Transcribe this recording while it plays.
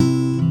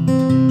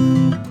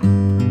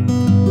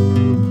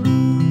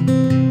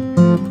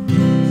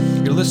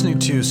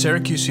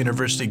Syracuse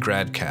University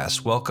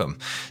GradCast. Welcome.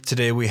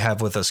 Today we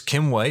have with us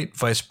Kim White,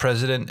 Vice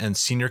President and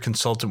Senior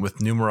Consultant with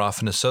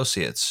Numeroff and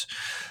Associates.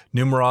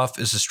 Numeroff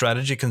is a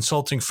strategy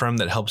consulting firm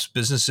that helps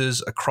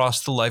businesses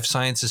across the life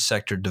sciences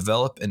sector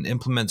develop and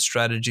implement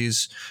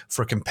strategies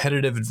for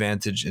competitive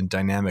advantage in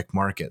dynamic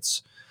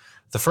markets.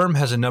 The firm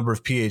has a number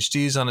of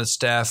PhDs on its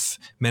staff,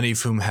 many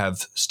of whom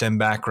have STEM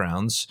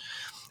backgrounds.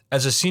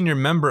 As a senior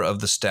member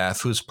of the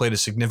staff who has played a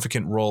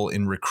significant role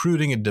in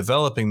recruiting and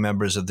developing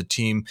members of the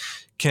team,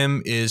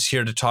 Kim is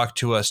here to talk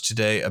to us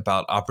today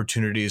about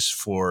opportunities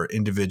for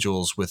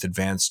individuals with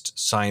advanced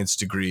science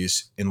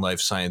degrees in life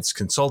science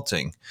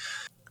consulting.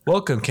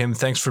 Welcome, Kim.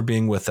 Thanks for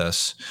being with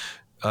us.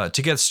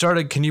 To get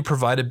started, can you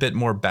provide a bit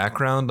more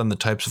background on the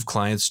types of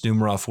clients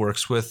Numeroff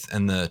works with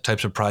and the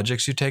types of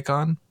projects you take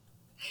on?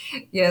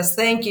 Yes,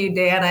 thank you,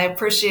 Dan. I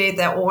appreciate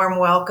that warm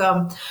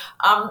welcome.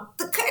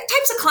 The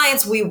types of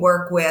clients we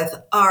work with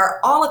are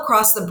all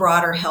across the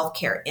broader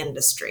healthcare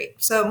industry.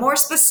 So more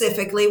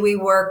specifically, we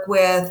work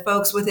with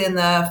folks within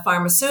the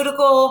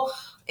pharmaceutical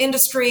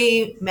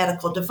industry,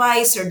 medical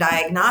device or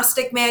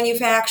diagnostic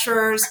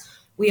manufacturers.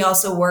 We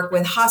also work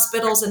with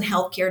hospitals and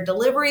healthcare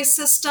delivery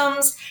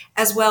systems,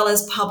 as well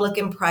as public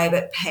and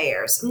private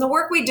payers. And the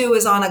work we do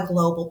is on a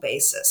global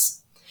basis.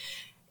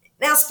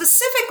 Now,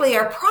 specifically,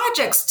 our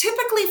projects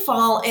typically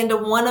fall into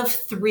one of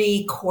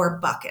three core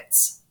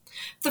buckets.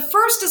 The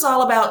first is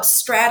all about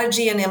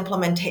strategy and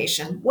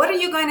implementation. What are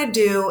you going to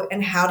do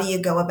and how do you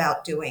go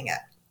about doing it?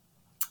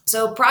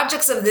 So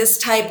projects of this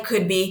type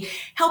could be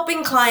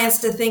helping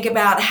clients to think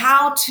about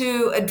how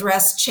to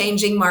address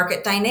changing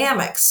market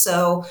dynamics.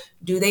 So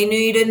do they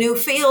need a new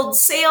field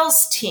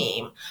sales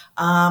team?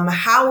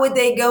 How would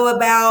they go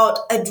about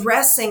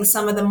addressing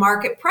some of the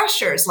market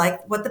pressures,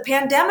 like what the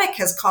pandemic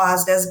has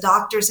caused as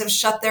doctors have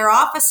shut their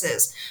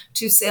offices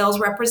to sales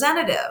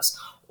representatives?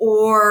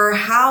 Or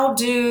how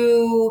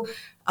do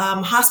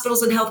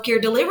hospitals and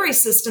healthcare delivery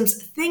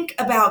systems think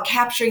about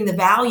capturing the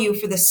value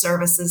for the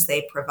services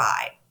they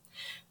provide?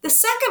 The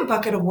second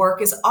bucket of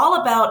work is all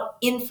about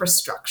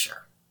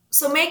infrastructure.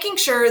 So making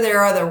sure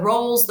there are the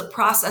roles, the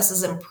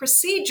processes, and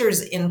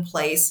procedures in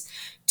place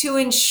to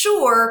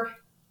ensure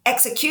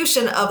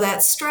execution of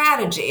that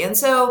strategy. And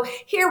so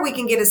here we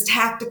can get as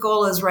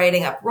tactical as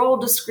writing up role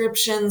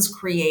descriptions,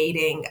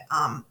 creating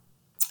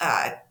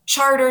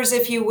charters,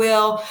 if you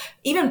will,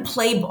 even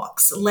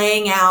playbooks,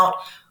 laying out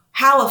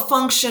how a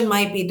function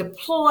might be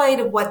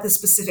deployed, what the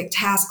specific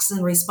tasks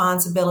and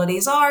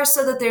responsibilities are,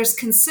 so that there's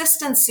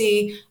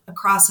consistency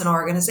across an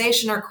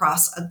organization or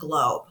across a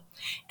globe.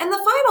 And the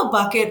final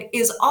bucket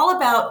is all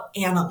about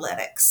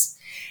analytics.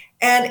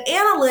 And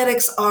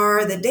analytics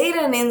are the data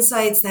and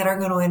insights that are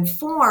going to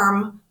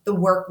inform the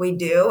work we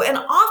do, and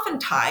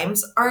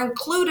oftentimes are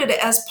included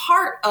as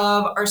part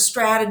of our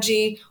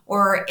strategy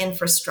or our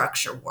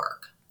infrastructure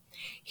work.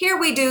 Here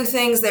we do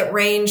things that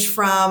range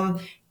from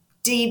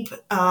deep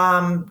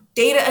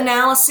data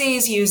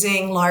analyses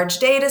using large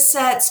data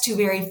sets to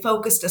very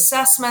focused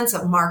assessments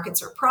of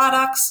markets or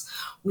products.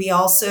 We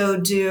also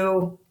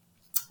do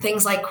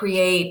things like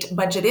create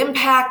budget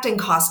impact and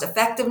cost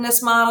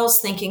effectiveness models,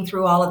 thinking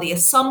through all of the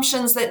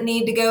assumptions that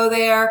need to go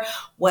there.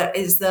 What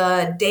is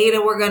the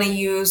data we're going to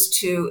use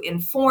to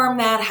inform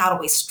that? How do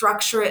we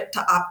structure it to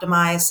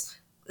optimize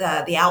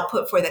the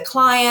output for the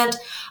client?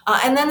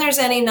 And then there's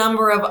any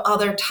number of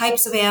other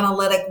types of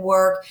analytic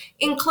work,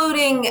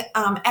 including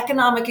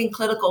economic and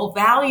clinical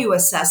value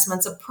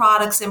assessments of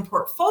products and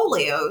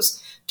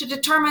portfolios to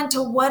determine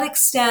to what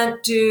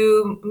extent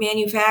do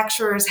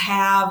manufacturers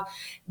have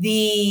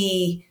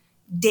the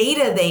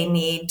data they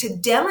need to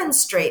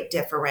demonstrate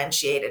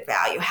differentiated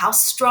value. How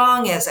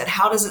strong is it?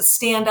 How does it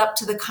stand up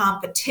to the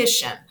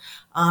competition?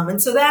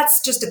 And so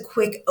that's just a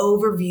quick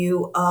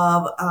overview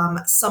of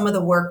some of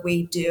the work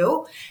we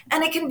do.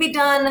 And it can be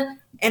done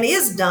and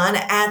is done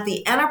at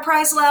the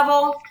enterprise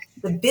level,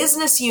 the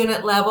business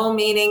unit level,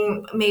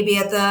 meaning maybe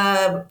at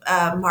the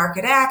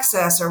market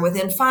access or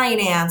within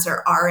finance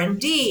or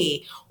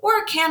R&D, or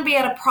it can be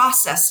at a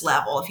process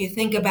level. If you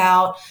think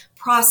about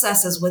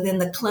processes within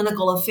the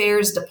clinical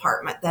affairs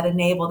department that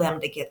enable them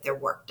to get their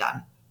work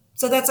done.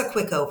 So that's a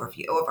quick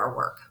overview of our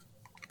work.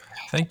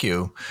 Thank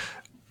you.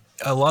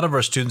 A lot of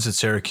our students at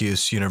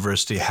Syracuse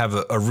University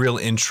have a real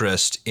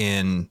interest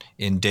in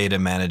data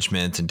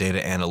management and data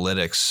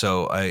analytics.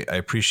 So I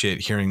appreciate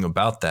hearing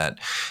about that.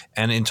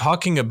 And in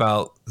talking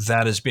about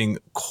that as being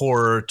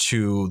core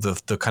to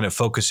the kind of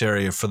focus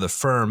area for the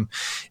firm,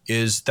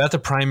 is that the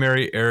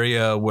primary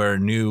area where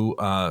new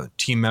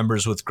team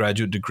members with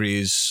graduate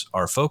degrees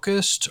are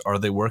focused? Are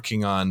they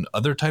working on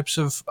other types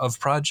of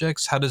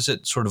projects? How does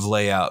it sort of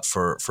lay out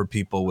for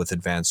people with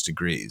advanced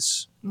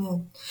degrees?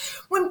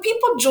 When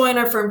people join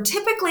our firm,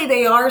 typically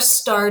they are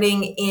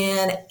starting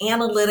in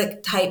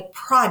analytic type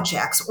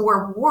projects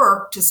or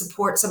work to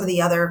support some of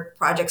the other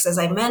projects, as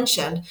I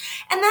mentioned.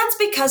 And that's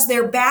because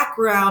their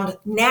background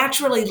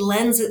naturally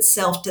lends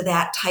itself to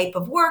that type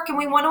of work. And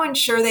we want to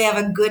ensure they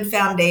have a good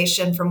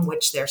foundation from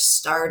which they're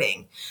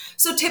starting.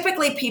 So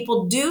typically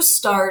people do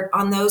start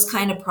on those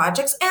kind of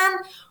projects, and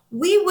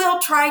we will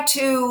try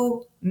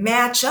to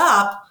match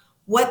up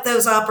what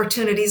those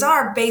opportunities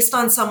are based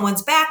on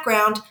someone's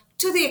background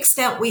to the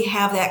extent we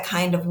have that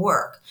kind of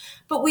work.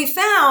 But we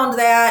found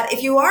that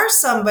if you are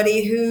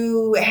somebody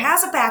who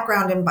has a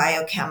background in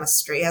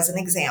biochemistry, as an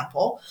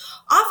example,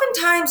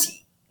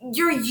 oftentimes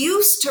you're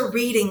used to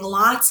reading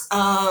lots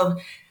of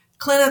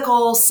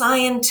clinical,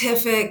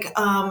 scientific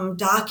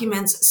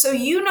documents, so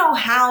you know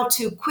how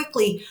to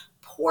quickly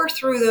pour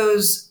through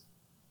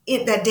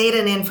that data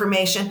and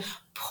information,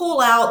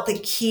 pull out the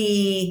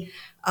key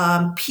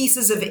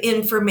pieces of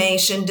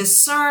information,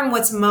 discern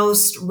what's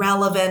most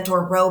relevant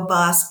or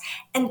robust,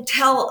 and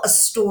tell a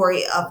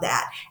story of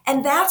that.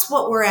 And that's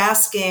what we're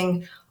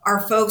asking our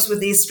folks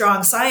with these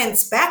strong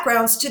science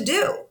backgrounds to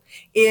do,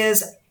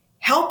 is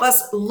help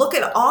us look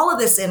at all of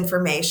this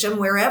information,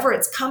 wherever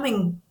it's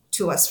coming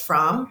to us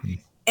from,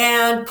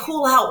 and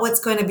pull out what's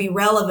going to be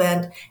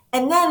relevant,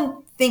 and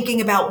then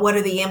thinking about what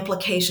are the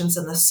implications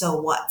and the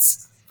so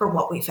what's for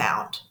what we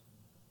found.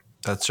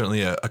 That's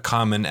certainly a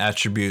common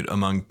attribute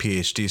among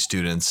PhD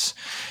students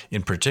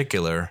in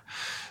particular.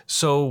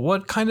 So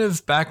what kind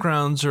of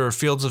backgrounds or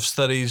fields of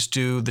studies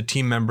do the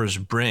team members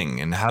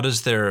bring, and how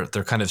does their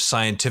kind of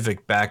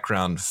scientific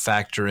background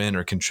factor in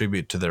or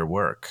contribute to their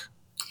work?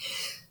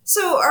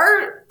 So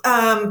our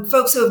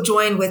folks who have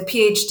joined with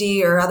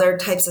PhD or other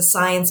types of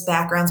science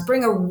backgrounds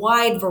bring a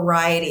wide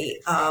variety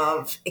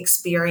of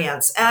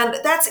experience. And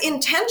that's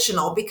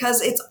intentional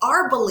because it's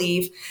our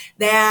belief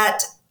that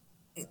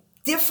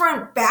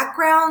different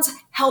backgrounds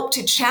help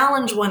to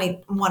challenge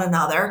one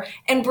another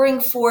and bring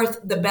forth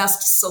the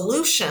best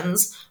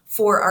solutions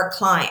for our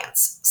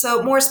clients.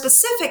 So more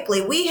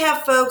specifically, we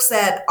have folks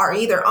that are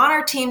either on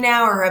our team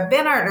now or have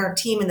been on our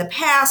team in the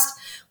past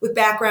with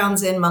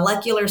backgrounds in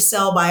molecular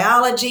cell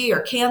biology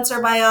or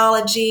cancer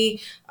biology,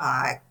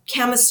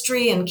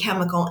 chemistry and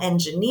chemical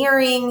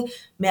engineering,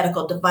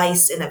 medical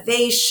device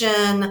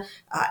innovation,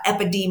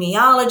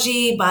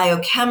 epidemiology,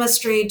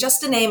 biochemistry,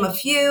 just to name a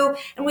few.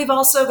 And we've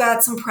also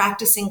got some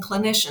practicing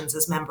clinicians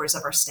as members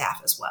of our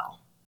staff as well.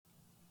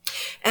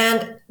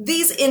 And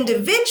these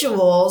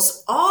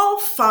individuals all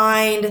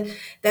find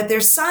that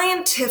their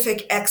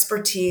scientific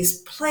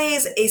expertise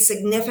plays a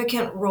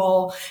significant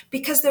role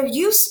because they're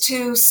used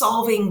to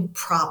solving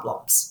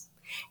problems.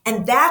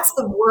 And that's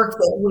the work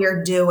that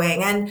we're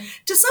doing. And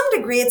to some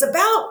degree, it's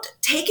about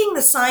taking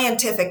the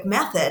scientific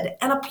method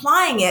and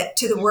applying it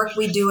to the work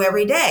we do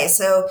every day.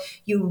 So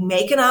you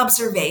make an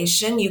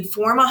observation, you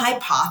form a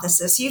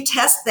hypothesis, you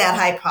test that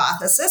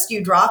hypothesis,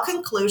 you draw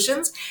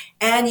conclusions,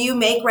 and you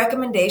make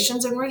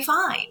recommendations and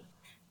refine.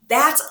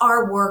 That's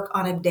our work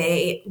on a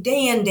day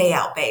in, day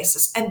out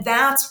basis. And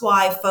that's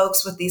why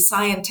folks with these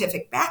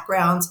scientific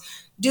backgrounds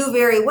do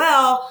very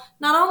well,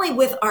 not only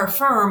with our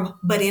firm,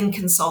 but in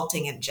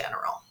consulting in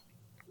general.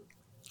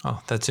 Oh,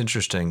 that's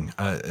interesting.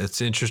 It's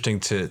interesting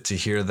to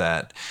hear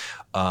that.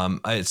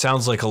 It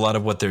sounds like a lot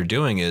of what they're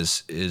doing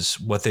is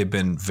what they've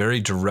been very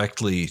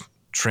directly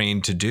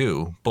trained to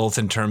do, both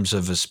in terms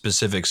of a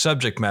specific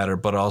subject matter,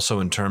 but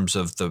also in terms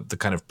of the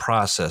kind of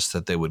process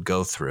that they would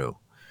go through.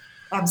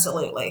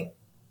 Absolutely.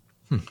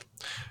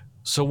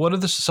 So what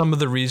are some of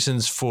the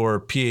reasons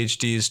for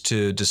PhDs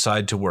to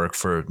decide to work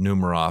for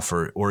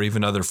Numerof or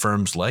even other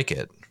firms like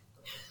it?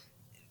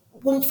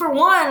 Well, for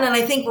one, and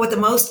I think what the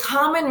most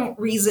common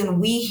reason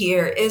we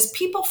hear is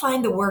people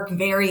find the work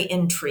very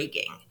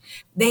intriguing.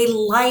 They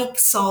like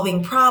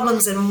solving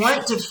problems and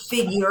want to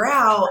figure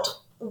out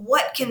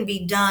what can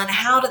be done,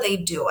 how do they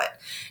do it.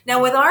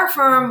 Now, with our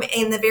firm,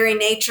 in the very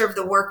nature of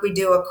the work we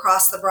do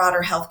across the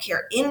broader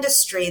healthcare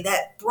industry,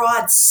 that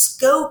broad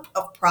scope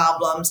of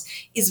problems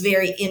is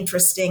very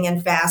interesting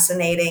and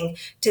fascinating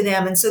to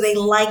them. And so they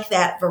like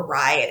that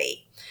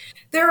variety.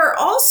 There are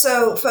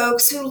also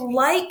folks who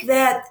like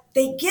that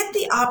they get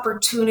the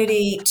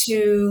opportunity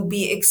to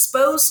be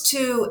exposed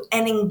to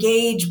and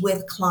engage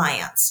with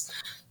clients.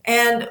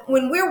 And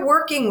when we're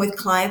working with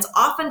clients,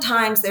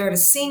 oftentimes they're at a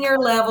senior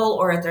level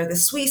or they're the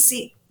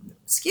C-suite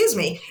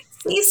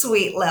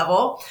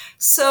level.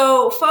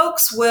 So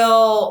folks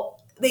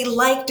they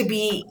like to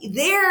be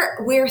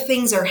there where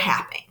things are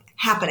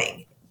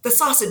happening. The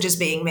sausage is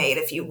being made,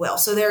 if you will.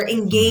 So they're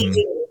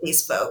engaging with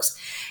these folks.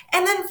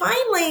 And then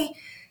finally,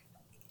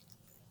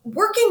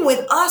 working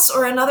with us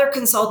or another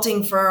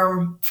consulting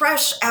firm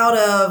fresh out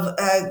of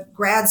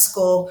grad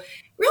school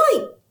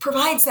really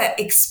provides that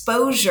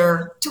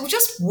exposure to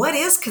just what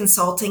is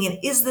consulting and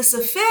is this a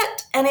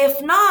fit? And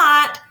if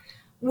not,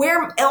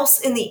 where else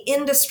in the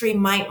industry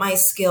might my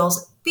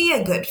skills be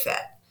a good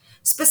fit?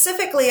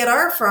 Specifically at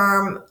our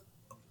firm,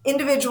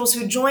 individuals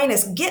who join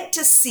us get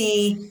to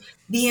see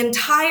the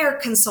entire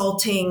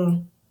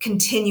consulting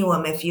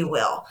continuum, if you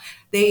will.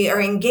 They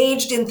are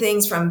engaged in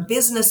things from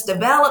business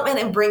development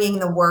and bringing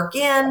the work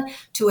in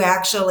to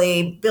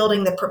actually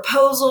building the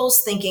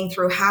proposals, thinking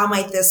through how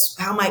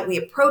might we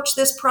approach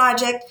this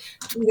project,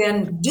 to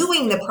then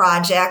doing the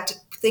project,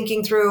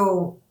 thinking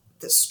through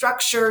the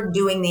structure,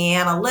 doing the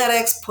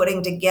analytics,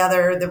 putting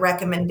together the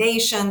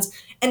recommendations,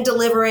 and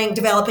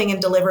developing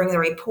and delivering the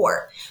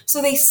report.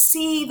 So they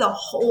see the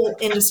whole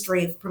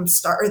industry from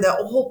start, or the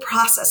whole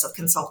process of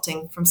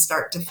consulting from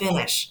start to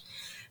finish.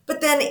 But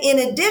then in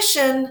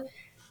addition,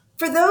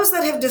 for those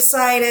that have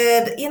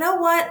decided, you know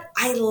what,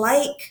 I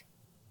like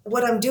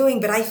what I'm doing,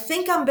 but I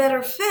think I'm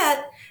better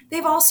fit,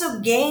 they've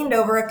also gained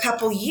over a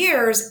couple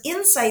years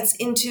insights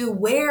into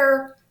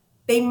where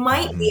they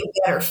might be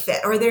a better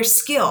fit or their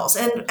skills.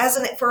 And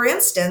for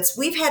instance,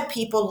 we've had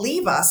people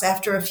leave us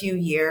after a few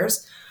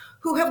years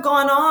who have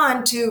gone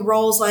on to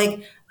roles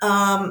like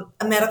a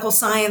medical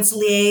science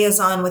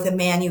liaison with a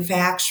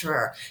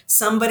manufacturer.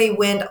 Somebody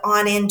went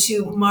on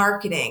into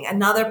marketing.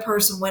 Another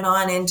person went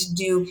on in to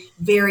do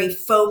very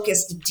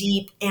focused,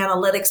 deep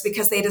analytics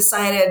because they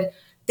decided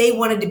they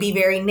wanted to be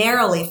very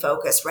narrowly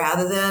focused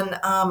rather than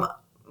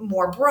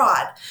more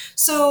broad.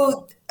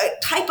 So a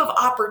type of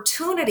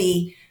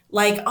opportunity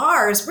like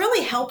ours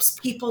really helps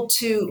people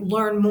to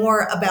learn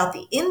more about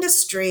the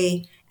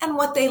industry and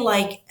what they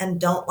like and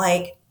don't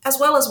like, as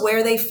well as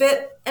where they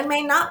fit and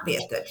may not be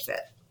a good fit.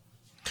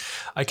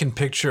 I can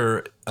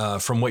picture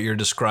from what you're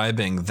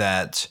describing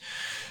that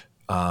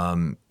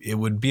it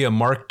would be a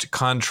marked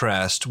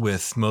contrast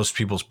with most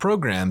people's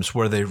programs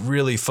where they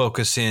really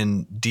focus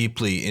in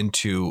deeply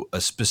into a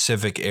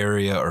specific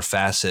area or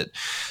facet.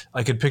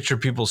 I could picture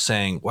people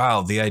saying,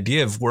 wow, the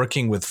idea of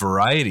working with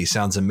variety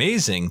sounds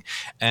amazing.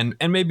 And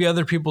maybe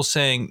other people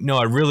saying, no,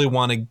 I really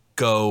want to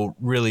go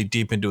really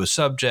deep into a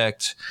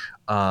subject.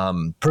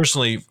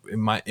 Personally,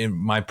 in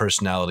my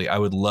personality, I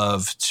would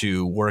love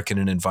to work in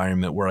an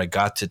environment where I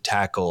got to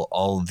tackle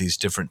all of these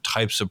different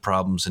types of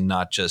problems and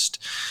not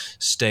just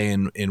stay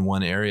in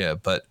one area.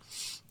 But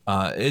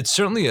it's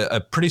certainly a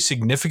pretty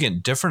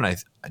significant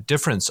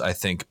difference, I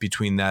think,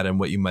 between that and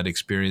what you might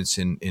experience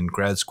in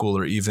grad school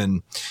or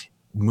even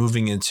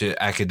moving into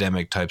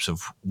academic types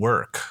of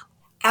work.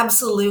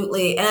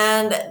 Absolutely.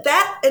 And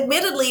that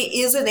admittedly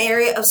is an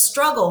area of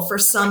struggle for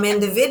some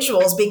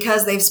individuals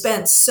because they've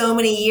spent so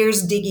many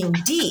years digging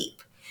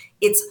deep.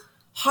 It's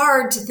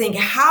hard to think,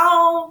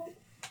 how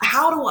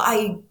do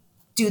I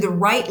do the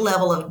right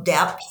level of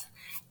depth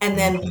and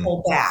then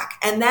pull back?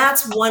 And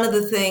that's one of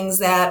the things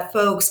that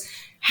folks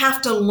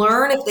have to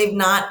learn if they've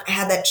not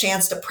had that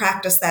chance to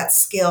practice that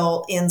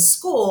skill in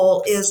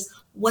school is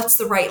what's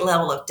the right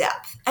level of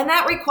depth? And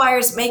that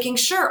requires making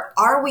sure,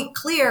 are we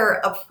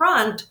clear up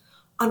front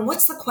on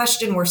what's the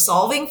question we're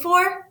solving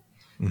for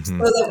so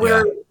that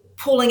we're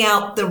pulling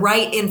out the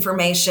right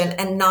information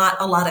and not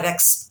a lot of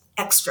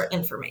extra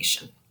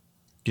information.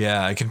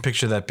 Yeah, I can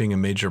picture that being a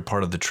major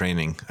part of the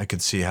training. I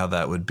could see how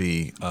that would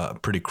be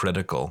pretty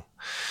critical.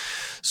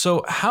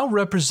 So how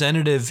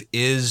representative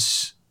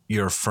is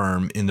your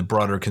firm in the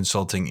broader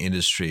consulting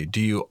industry?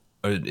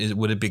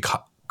 Would it be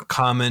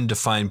common to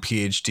find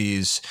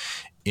PhDs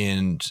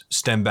in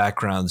STEM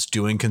backgrounds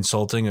doing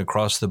consulting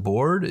across the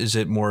board? Is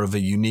it more of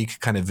a unique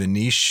kind of a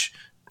niche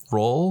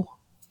role?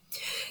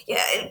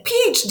 Yeah,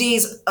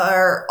 PhDs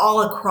are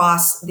all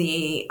across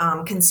the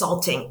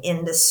consulting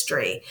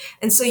industry.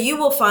 And so you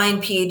will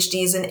find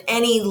PhDs in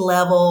any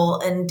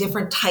level and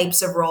different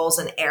types of roles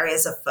and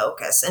areas of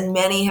focus. And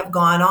many have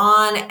gone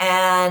on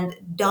and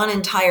done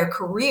entire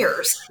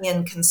careers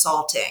in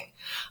consulting.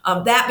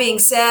 That being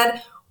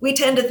said, we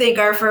tend to think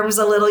our firm is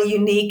a little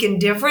unique and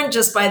different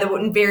just by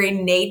the very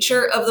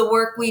nature of the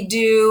work we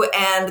do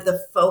and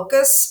the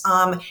focus.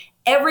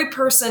 Every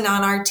person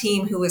on our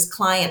team who is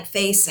client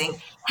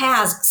facing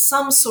has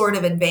some sort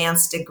of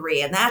advanced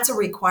degree, and that's a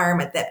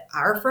requirement that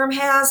our firm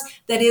has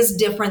that is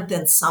different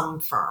than some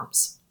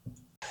firms.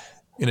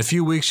 In a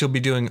few weeks, you'll be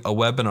doing a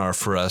webinar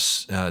for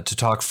us to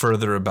talk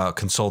further about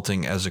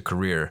consulting as a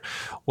career.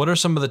 What are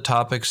some of the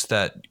topics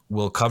that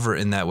we'll cover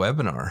in that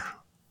webinar?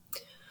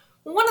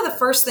 One of the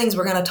first things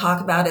we're going to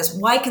talk about is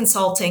why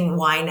consulting,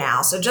 why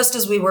now? So just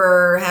as we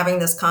were having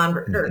this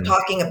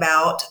talking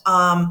about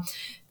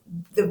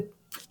the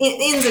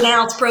ins and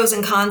outs, pros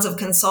and cons of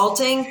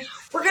consulting,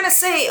 we're going to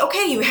say,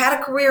 okay, you had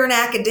a career in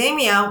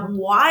academia.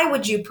 Why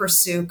would you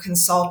pursue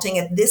consulting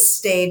at this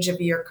stage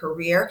of your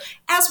career?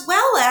 As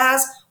well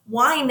as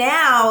why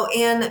now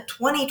in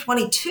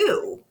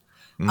 2022?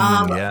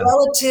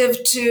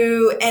 Relative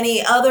to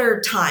any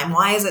other time?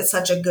 Why is it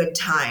such a good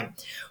time?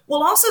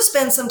 We'll also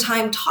spend some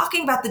time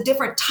talking about the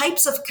different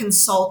types of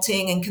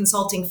consulting and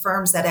consulting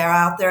firms that are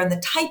out there and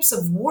the types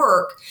of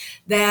work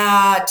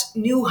that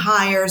new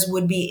hires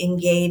would be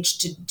engaged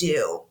to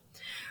do.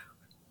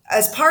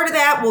 As part of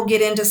that, we'll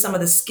get into some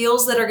of the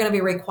skills that are going to be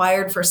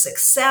required for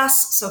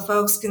success so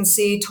folks can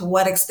see to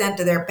what extent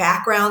do their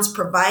backgrounds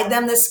provide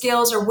them the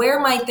skills or where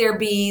might there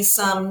be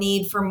some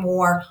need for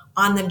more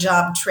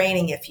on-the-job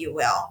training, if you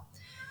will.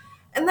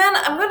 And then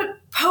I'm going to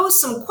pose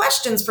some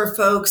questions for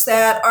folks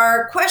that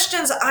are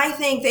questions I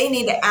think they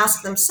need to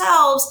ask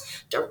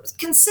themselves to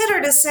consider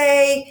to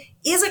say,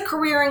 is a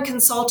career in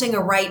consulting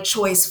a right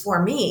choice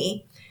for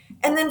me?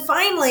 And then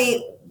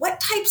finally, what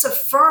types of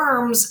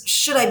firms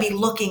should I be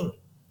looking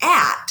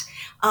at?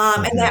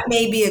 And that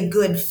may be a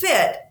good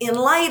fit in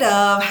light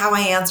of how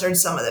I answered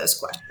some of those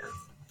questions.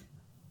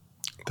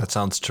 That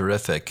sounds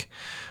terrific.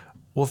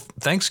 Well,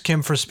 thanks,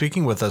 Kim, for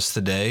speaking with us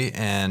today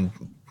and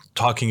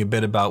talking a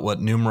bit about what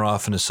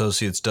Numeroff and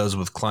Associates does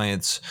with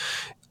clients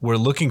We're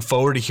looking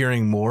forward to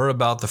hearing more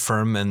about the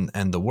firm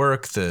and the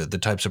work, the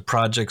types of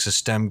projects a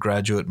STEM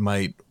graduate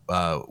might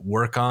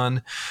work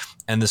on,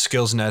 and the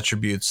skills and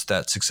attributes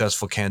that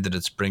successful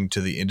candidates bring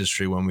to the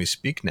industry when we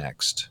speak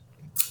next.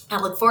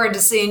 I look forward to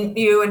seeing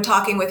you and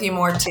talking with you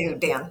more too,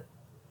 Dan.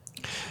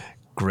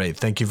 Great.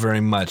 Thank you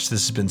very much.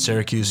 This has been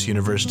Syracuse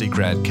University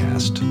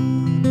GradCast.